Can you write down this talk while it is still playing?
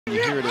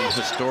You hear it in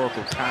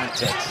historical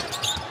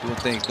context, doing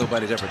things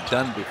nobody's ever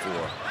done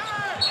before.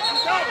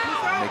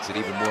 Makes it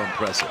even more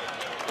impressive.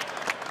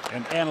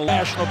 And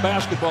national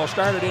basketball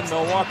started in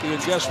Milwaukee,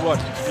 and guess what?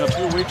 In a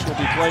few weeks, we'll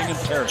be playing in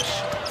Paris.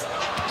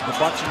 The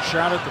Bucks and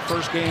Charlotte, the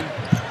first game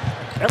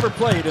ever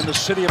played in the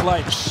City of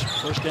Lights.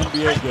 First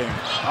NBA game.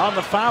 On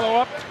the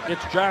follow-up,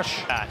 it's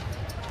Josh.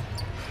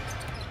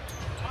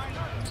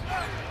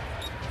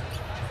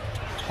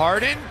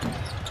 Harden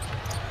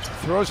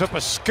throws up a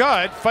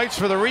scud, fights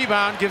for the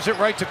rebound, gives it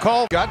right to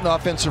Culver. Gotten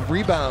offensive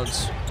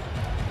rebounds.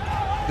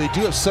 They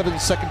do have 7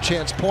 second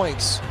chance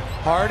points.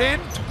 Harden.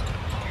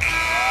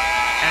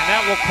 And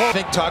that will pull. I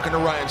think talking to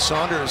Ryan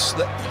Saunders,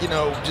 you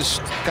know,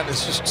 just kind of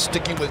just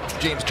sticking with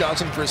James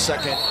Johnson for a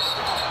second.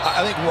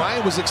 I think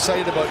Ryan was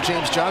excited about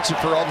James Johnson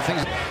for all the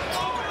things.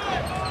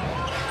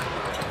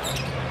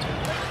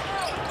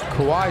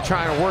 Kawhi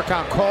trying to work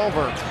on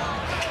Culver.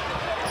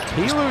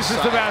 He loses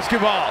the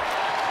basketball.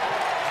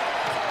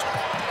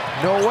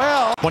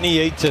 Noel.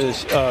 28 to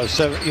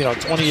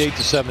 28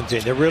 to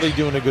 17. They're really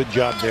doing a good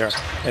job there,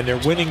 and they're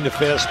winning the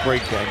fast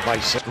break game by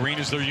 6. Green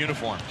is their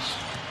uniforms.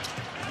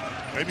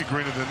 Maybe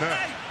greener than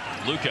that.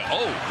 Luka,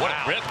 oh, what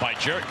a rip by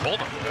Jarrett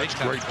Culver. That's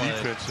great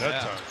defense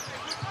that time.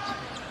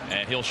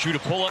 And he'll shoot a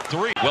pull-up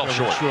three. Well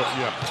short.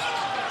 Yeah.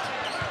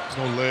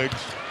 No legs.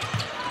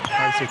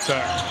 Nice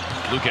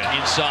attack. Luka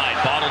inside,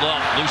 bottled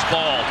up, loose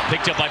ball,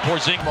 picked up by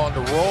Porzingis. On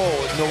the roll,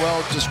 and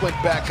Noel just went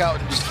back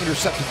out and just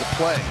intercepted the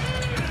play.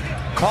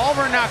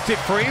 Culver knocked it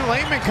free.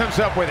 Layman comes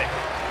up with it.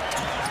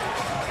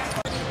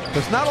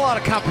 There's not a lot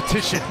of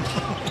competition.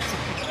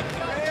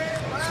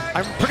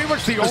 I'm pretty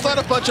much the only. There's not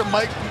a bunch of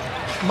Mike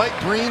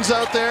Greens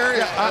out there.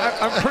 Yeah,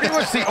 I'm pretty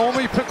much the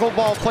only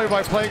pickleball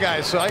play-by-play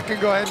guy, so I can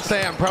go ahead and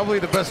say I'm probably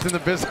the best in the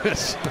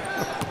business.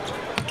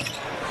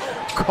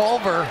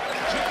 Culver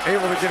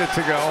able to get it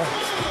to go.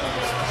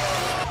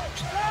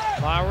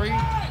 Lowry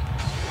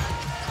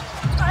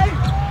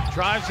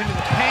drives into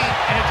the paint,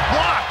 and it's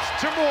blocked.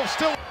 Timberwolves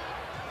still.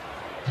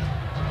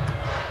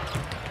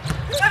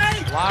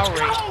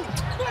 Lowry.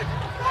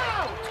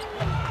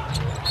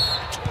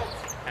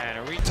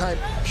 And a time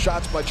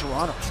shots by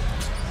Toronto.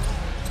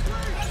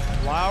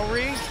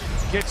 Lowry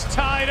gets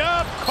tied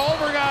up.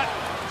 Culver got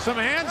some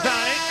hands on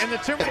it, and the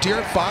Timberwolves.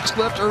 De'Aaron Fox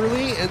left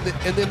early, and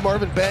then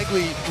Marvin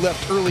Bagley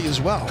left early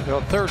as well. You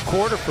know, third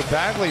quarter for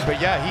Bagley,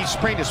 but yeah, he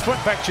sprained his foot.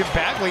 In fact, Jim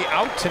Bagley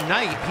out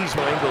tonight. He's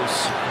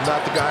Ingles,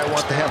 not the guy I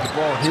want to have the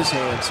ball in his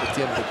hands at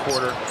the end of the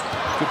quarter.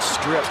 Good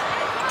strip.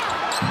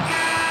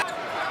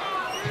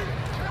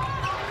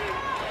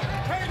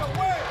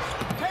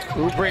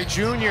 Oubre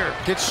Jr.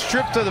 gets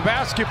stripped of the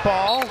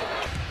basketball.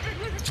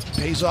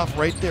 Pays off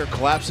right there.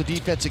 Collapse the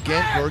defense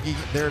again. Gorgie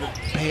there to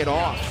pay it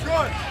off.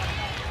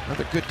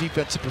 Another good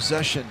defensive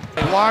possession.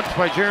 Blocked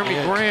by Jeremy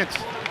Grant.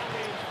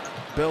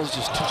 Bill's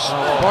just too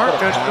slow.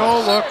 Barton,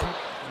 no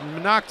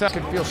look. Knocked out.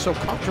 Can feel so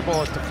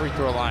comfortable at the free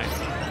throw line.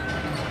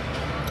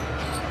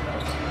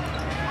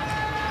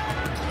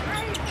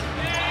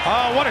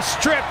 Oh, what a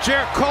strip.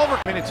 Jarrett Culver.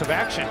 Minutes of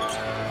action.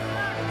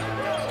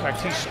 In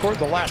fact, he scored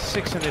the last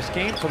 6 in this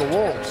game for the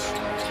Wolves.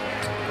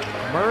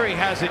 Murray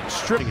has it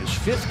stripped. His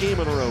 5th game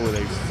in a row with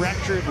a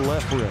fractured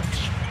left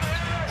wrist.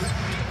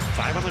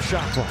 5 on the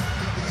shot clock.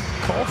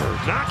 Culver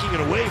knocking it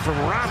away from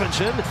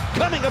Robinson.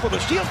 Coming up with a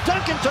steal.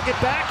 Duncan took it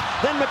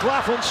back. Then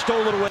McLaughlin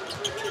stole it away.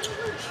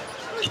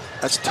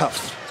 That's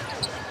tough.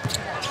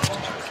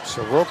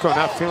 So Rocco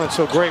not feeling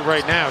so great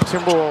right now.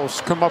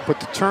 Timberwolves come up with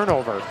the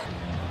turnover.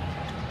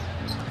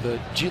 The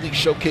G League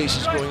showcase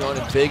is going on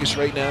in Vegas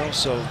right now,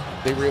 so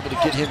they were able to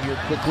get him here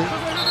quickly.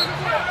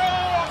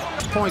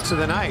 Points of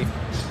the night.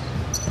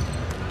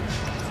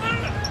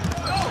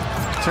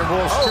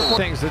 Timberwolves,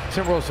 things that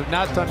Timberwolves have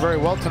not done very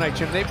well tonight,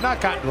 Jim. They've not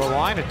gotten to the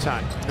line a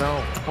ton.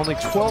 No. Only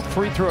 12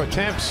 free throw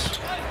attempts.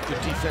 Good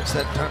defense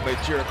that time by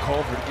Jarrett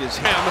Culver is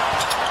him.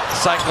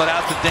 Cycle it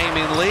out to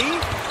Damian Lee,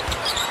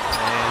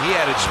 and he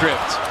had it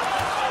stripped.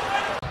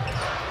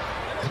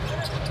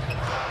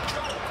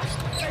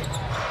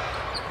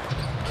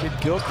 Kid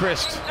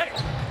Gilchrist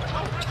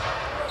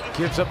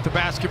gives up the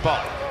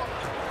basketball.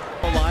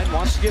 Line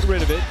wants to get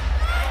rid of it.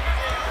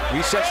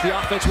 Resets the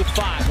offense with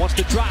 5. Wants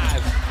to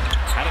drive.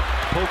 Had it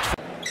poked.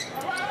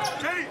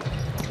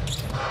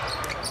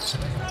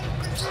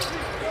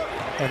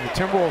 And the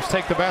Timberwolves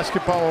take the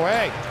basketball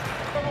away.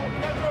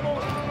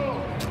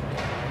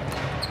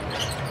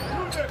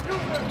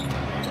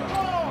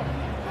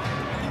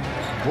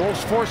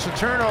 Wolves force a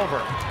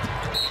turnover.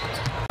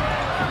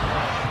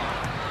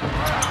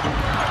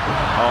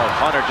 Oh,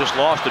 Hunter just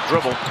lost a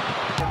dribble.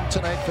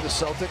 Tonight for the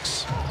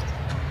Celtics.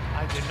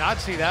 I did not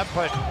see that,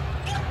 but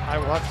I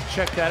will have to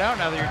check that out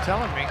now that you're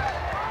telling me.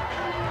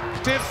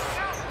 Stiff.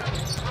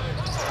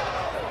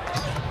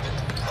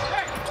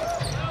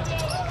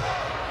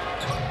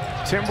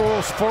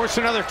 Timberwolves force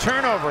another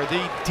turnover.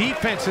 The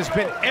defense has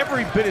been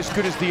every bit as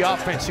good as the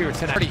offense here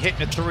tonight. Already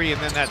hitting a 3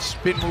 and then that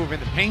spin move in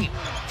the paint.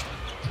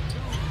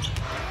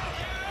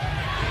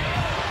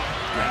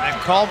 And then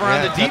Culver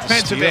on the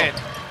defensive end.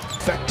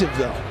 Effective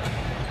though.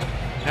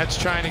 That's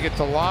trying to get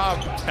the lob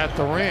at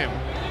the rim.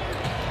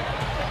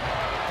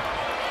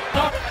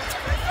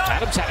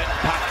 Adams had it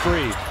pop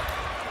free.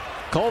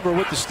 Culver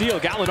with the steal.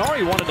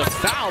 Gallinari wanted to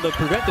foul to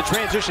prevent the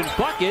transition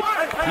bucket.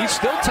 He's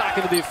still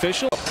talking to the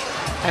official.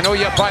 And oh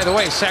yeah, by the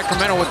way,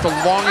 Sacramento with the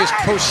longest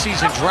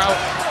postseason drought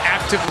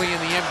actively in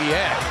the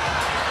NBA.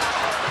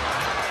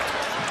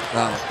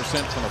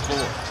 Percent from the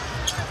floor.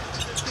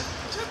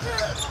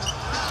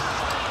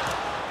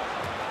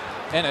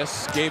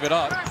 Ennis gave it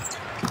up.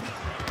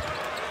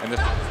 And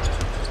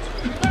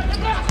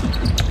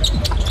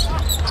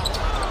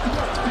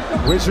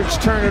Wizards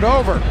turn it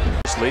over.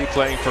 Lee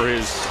playing for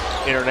his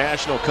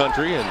international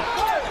country and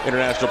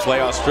international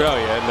play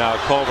Australia, and now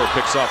Culver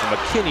picks off a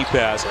McKinnie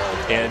pass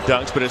and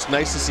dunks, but it's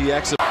nice to see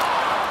Exum.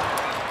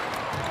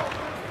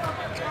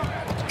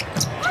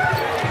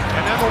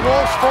 And then the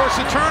Wolves force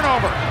a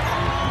turnover.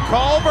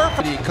 Culver.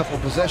 A couple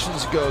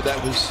possessions ago,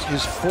 that was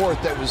his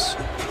fourth. That was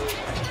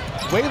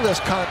way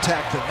less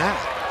contact than that.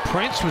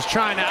 Prince was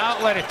trying to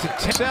outlet it to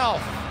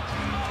himself.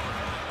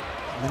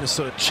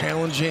 Minnesota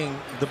challenging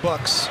the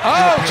Bucks.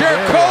 Oh,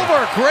 Jarrett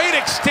Culver, great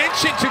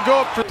extension to go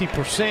up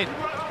 50%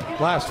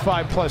 last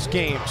 5+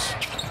 games.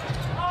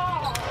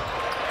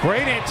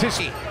 Great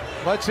anticipation.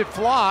 Lets it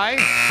fly.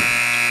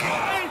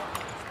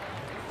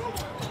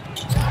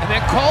 And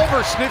then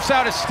Culver sniffs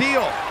out a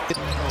steal.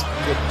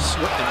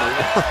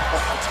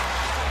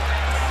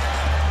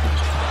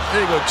 There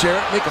you go,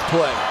 Jarrett. Make a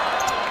play.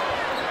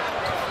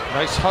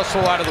 Nice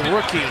hustle out of the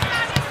rookie.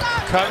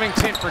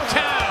 Covington for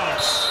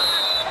Towns.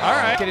 All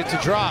right, get it to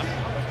drop.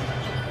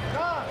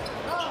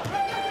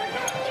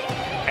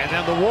 And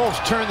then the Wolves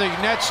turn the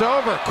nets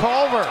over.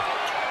 Culver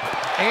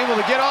able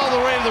to get all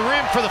the way to the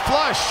rim for the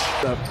flush.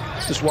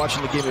 Just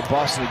watching the game in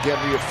Boston again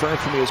reaffirmed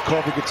for me as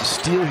Culver gets a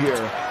steal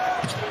here.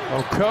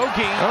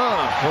 Okogie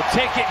will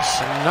take it.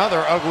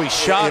 Another ugly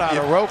shot out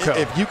of Rocco.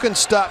 If you can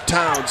stop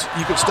Towns,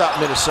 you can stop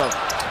Minnesota.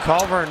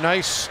 Culver,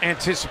 nice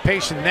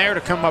anticipation there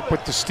to come up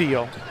with the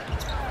steal.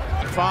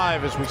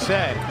 5, as we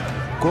said.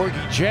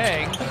 Gorgie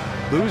Jang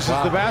loses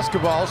the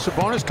basketball.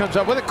 Sabonis comes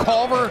up with it.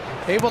 Culver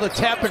able to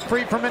tap it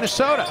free for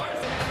Minnesota.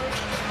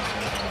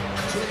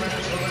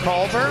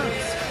 Culver.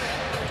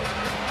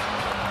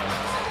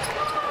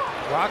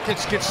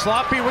 Rockets get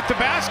sloppy with the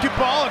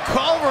basketball, and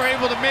Culver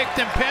able to make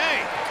them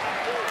pay.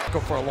 Go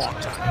for a long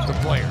time, the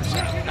players.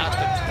 Not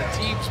the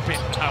team's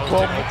been housed in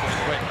Oakland,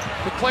 but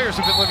the players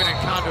have been living in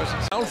condos.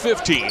 Down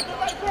 15.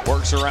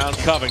 Works around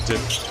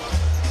Covington.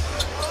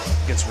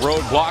 Gets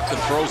road blocked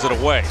and throws it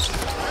away.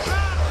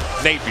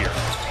 Napier.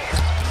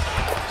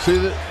 See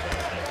that?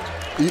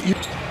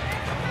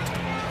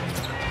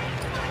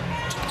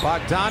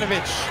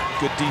 Bogdanovich.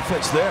 Good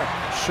defense there.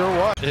 Sure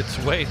was. Its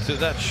way to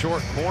that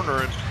short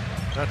corner, and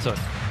that's a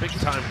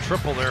big-time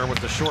triple there with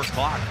the short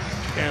clock.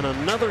 And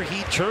another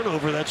Heat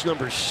turnover. That's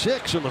number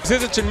 6 in the.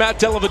 Zizic and Matt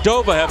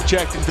Dellavedova have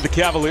checked into the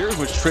Cavaliers,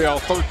 which trail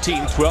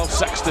 13-12.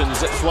 Sexton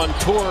zips one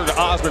toward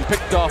Osman,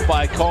 picked off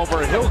by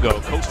Culver, and he'll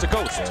go coast to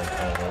coast.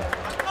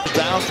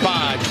 Down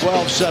 5,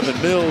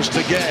 12-7. Mills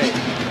to Gay.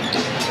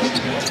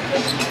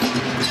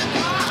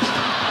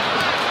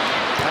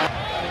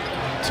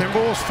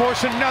 Timberwolves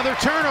force another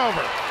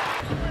turnover.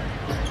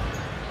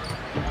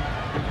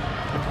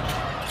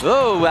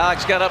 Oh,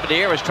 Alex got up in the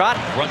air, was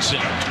trotting. Brunson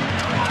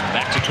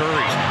back to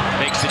Curry,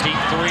 makes the deep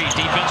 3.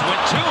 Defense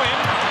went to him.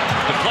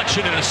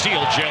 Deflection and a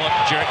steal.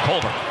 Jarrett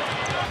Culver.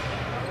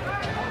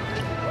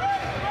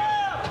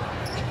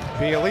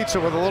 Bjelica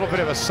with a little bit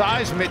of a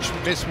size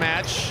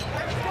mismatch,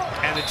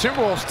 and the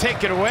Timberwolves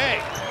take it away.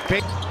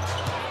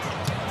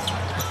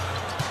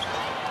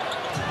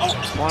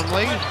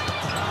 Plumlee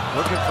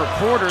looking for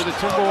Porter. The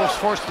Timberwolves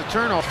forced the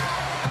turnover.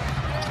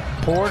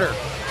 Porter.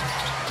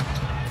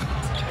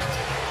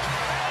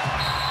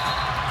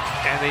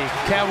 And the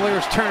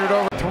Cavaliers turn it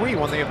over 3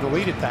 when they have the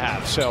lead at the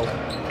half. So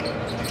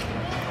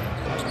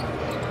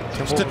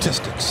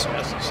Statistics.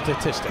 Yes,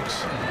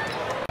 statistics.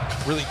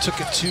 Really took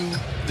it to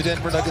the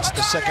Denver Nuggets in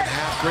the second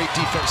half. Great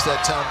defense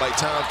that time by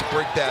Town to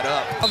break that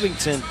up.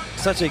 Covington,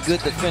 such a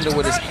good defender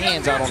with his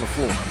hands out on the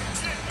floor.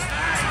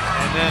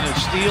 And then a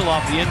steal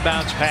off the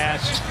inbounds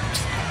pass.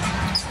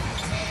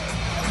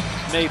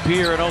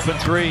 Napier an open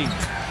 3.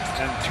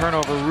 And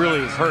turnover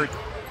really hurt.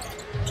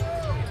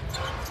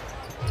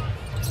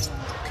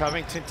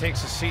 Covington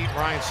takes a seat.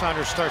 Ryan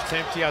Saunders starts to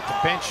empty out the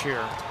bench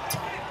here.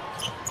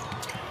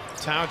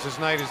 Towns'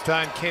 night is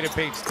done. Keita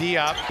Bates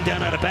Diop.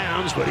 Down out of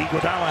bounds, but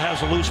Iguodala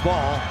has a loose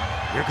ball.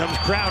 Here comes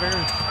Crowder,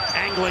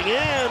 angling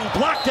in,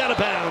 blocked out of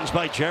bounds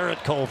by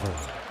Jarrett Culver.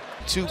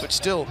 But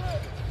still,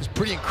 it was a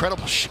pretty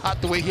incredible shot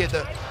the way he had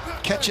to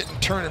catch it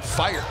and turn and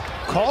fire.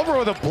 Culver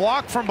with a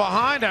block from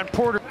behind on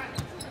Porter.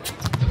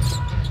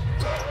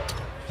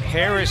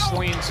 Harris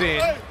leans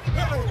in.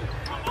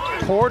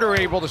 Porter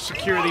able to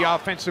secure the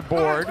offensive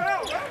board.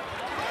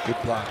 Good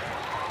block.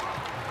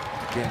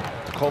 Again,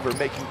 Culver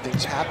making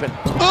things happen.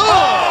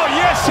 Oh,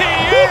 yes he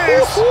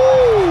is!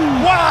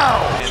 Wow!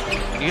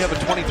 And you have a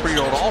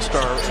 23-year-old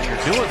all-star and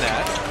you're doing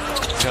that,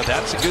 you know,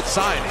 that's a good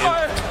sign.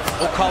 And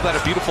we'll call that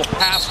a beautiful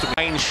pass to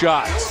 9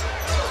 shots.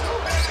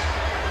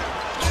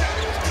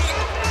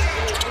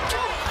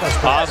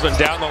 Osman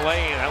down the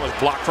lane. That was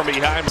blocked from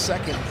behind.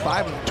 Second,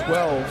 5 of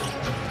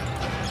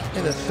 12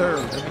 in the third.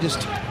 I mean,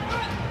 just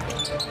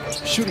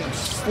shooting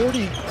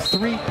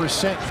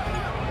 43%.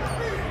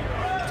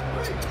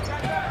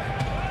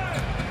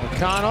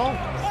 McConnell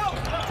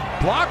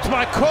blocked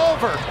by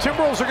Culver.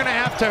 Timberwolves are going to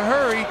have to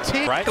hurry.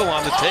 Randall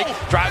on the take,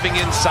 driving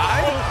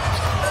inside.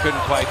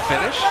 Couldn't quite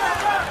finish.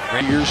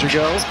 Years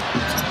ago.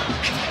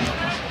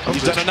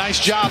 He's done a nice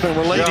job in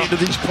relating to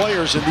these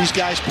players, and these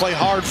guys play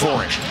hard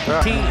for him.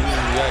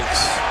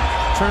 Yikes.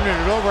 Turning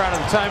it over out of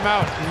the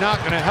timeout. Not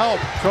going to help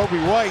Kobe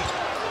White.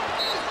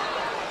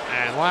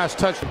 And last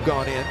touch have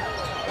gone in.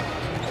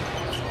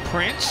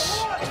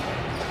 Prince.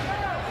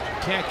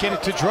 Can't get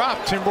it to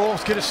drop.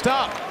 Timberwolves get a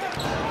stop.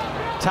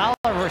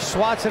 Tolliver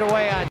swats it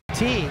away on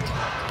T.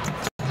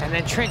 And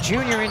then Trent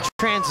Jr. in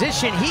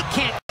transition. He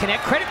can't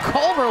connect. Credit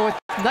Culver with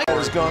nice.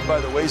 Has gone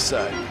by the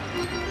wayside.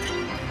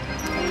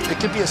 It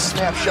could be a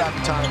snapshot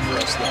in time for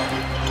us, though.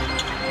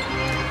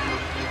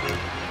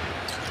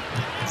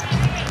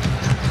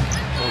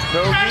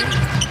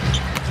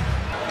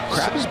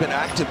 Crab has been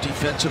active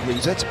defensively.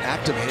 He's had some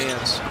active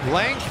hands.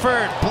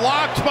 Langford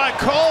blocked by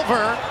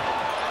Culver.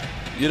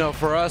 You know,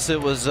 for us,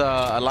 it was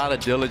a lot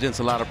of diligence,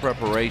 a lot of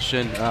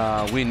preparation.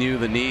 We knew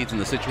the needs and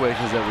the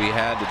situations that we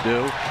had to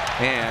do,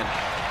 and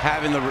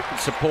having the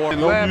support.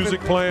 No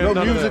music playing.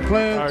 No music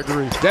playing. I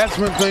agree. That's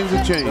when things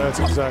have changed. That's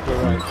exactly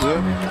right.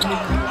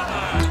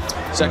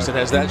 Sexton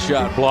has that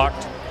shot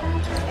blocked.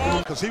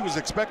 Because he was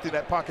expecting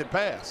that pocket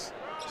pass.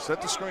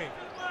 Set the screen.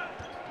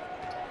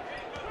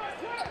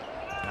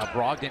 Now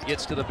Brogdon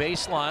gets to the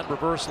baseline,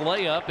 reverse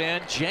layup,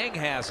 and Jang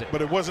has it.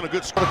 But it wasn't a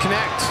good score.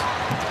 Connect.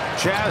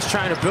 Jazz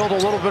trying to build a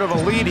little bit of a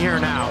lead here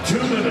now.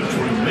 2 minutes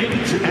remaining.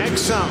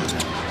 Exum.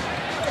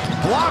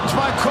 Blocked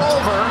by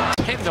Culver.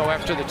 10 though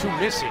after the 2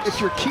 misses. If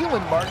you're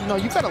Keelan Martin, no,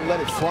 you got to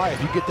let it fly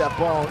if you get that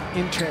ball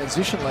in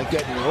transition like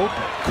that and you're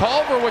open.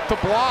 Culver with the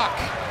block.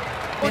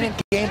 In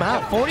game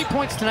out. 40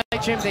 points tonight,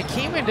 Jim. They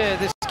came into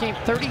this game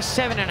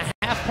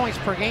 37.5 points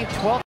per game,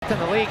 12th in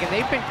the league, and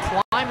they've been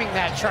climbing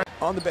that chart.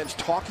 On the bench,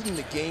 talking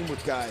the game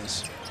with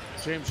guys.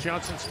 James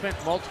Johnson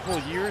spent multiple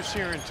years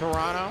here in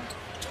Toronto.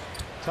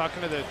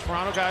 Talking to the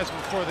Toronto guys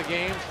before the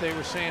games, they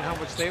were saying how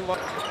much they love.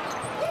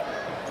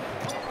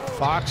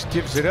 Fox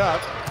gives it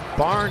up.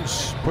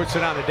 Barnes puts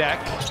it on the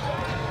deck.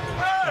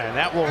 And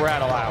that will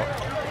rattle out.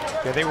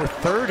 Yeah, they were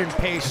 3rd in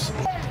pace.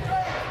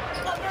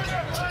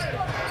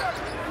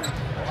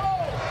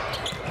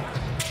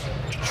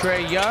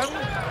 Trae Young.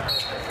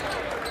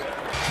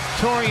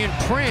 Taurean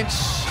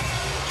Prince.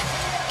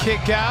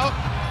 Kick out.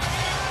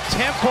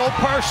 Temple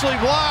partially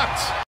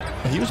blocked.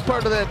 He was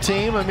part of that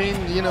team. I mean,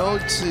 you know,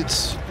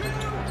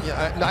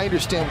 yeah, I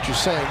understand what you're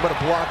saying. What a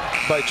block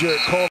by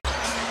Jarrett Culver.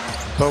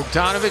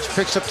 Bogdanovich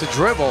picks up the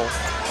dribble.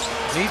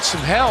 Needs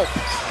some help.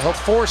 He'll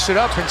force it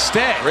up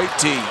instead. Great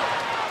D.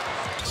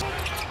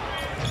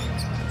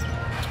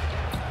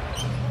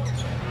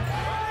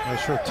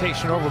 Nice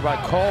rotation over by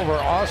Culver.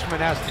 Osman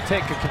has to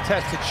take a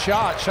contested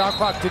shot. Shot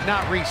clock did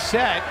not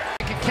reset.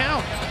 Make it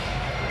count.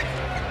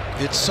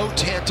 It's so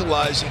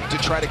tantalizing to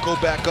try to go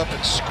back up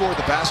and score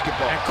the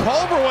basketball. And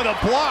Culver with a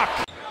block.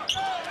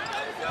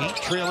 Heat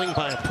trailing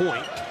by a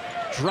point.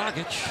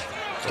 Dragic,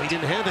 he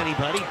didn't have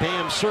anybody.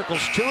 Bam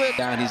circles to it.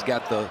 Down, he's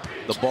got the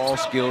ball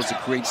skills to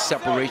create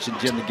separation,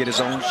 Jim, to get his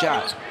own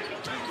shot.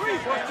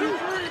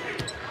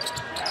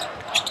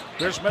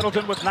 There's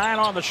Middleton with 9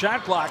 on the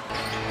shot clock.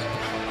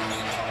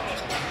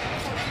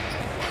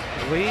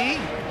 Lee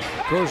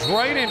goes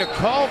right into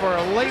Culver.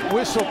 A late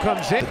whistle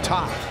comes in.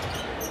 Top.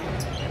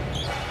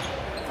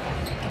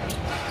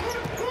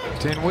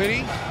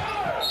 Dinwiddie.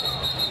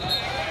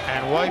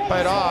 And wipe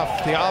it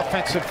off. The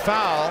offensive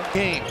foul.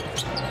 Game.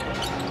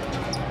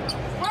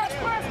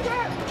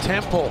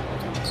 Temple.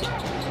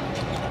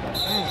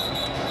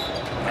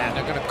 And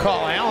they're going to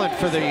call Allen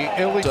for the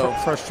illegal.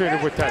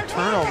 Frustrated with that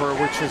turnover,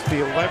 which is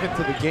the 11th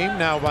of the game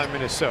now by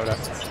Minnesota.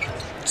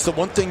 It's the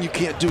one thing you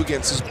can't do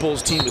against this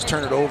Bulls team is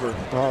turn it over.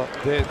 Well,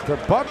 the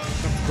Bucks,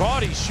 some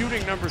gaudy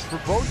shooting numbers for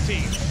both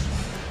teams.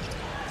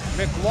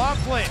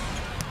 McLaughlin.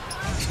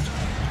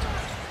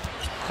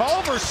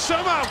 Culver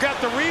somehow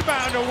got the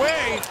rebound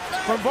away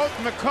from both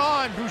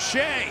McCaw and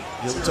Boucher.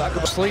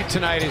 Sleep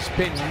tonight has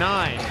been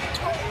 9.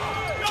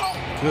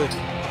 Good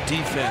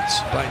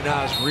defense by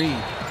Naz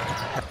Reid.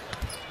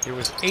 It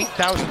was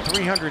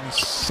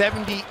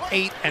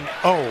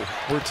 8,378-0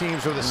 were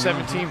teams with a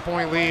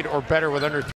 17-point lead or better with under